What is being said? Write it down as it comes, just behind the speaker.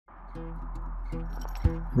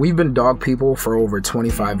We've been dog people for over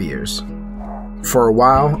 25 years. For a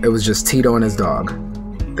while, it was just Tito and his dog.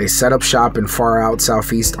 They set up shop in far out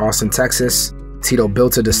southeast Austin, Texas. Tito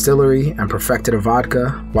built a distillery and perfected a vodka,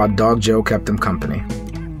 while Dog Joe kept him company.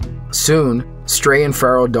 Soon, stray and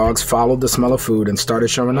feral dogs followed the smell of food and started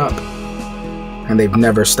showing up. And they've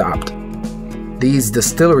never stopped. These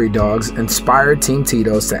distillery dogs inspired Team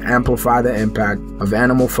Tito's to amplify the impact of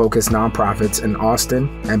animal-focused nonprofits in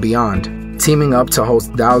Austin and beyond, teaming up to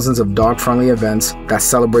host thousands of dog-friendly events that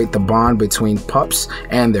celebrate the bond between pups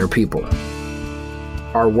and their people.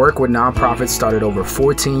 Our work with nonprofits started over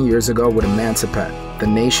 14 years ago with Emancipet, the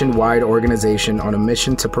nationwide organization on a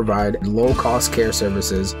mission to provide low-cost care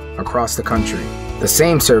services across the country. The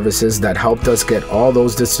same services that helped us get all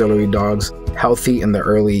those distillery dogs healthy in the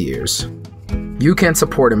early years. You can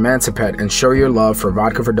support Emancipet and show your love for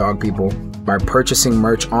Vodka for Dog People by purchasing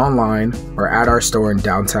merch online or at our store in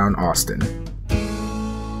downtown Austin.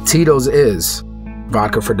 Tito's is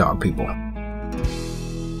Vodka for Dog People.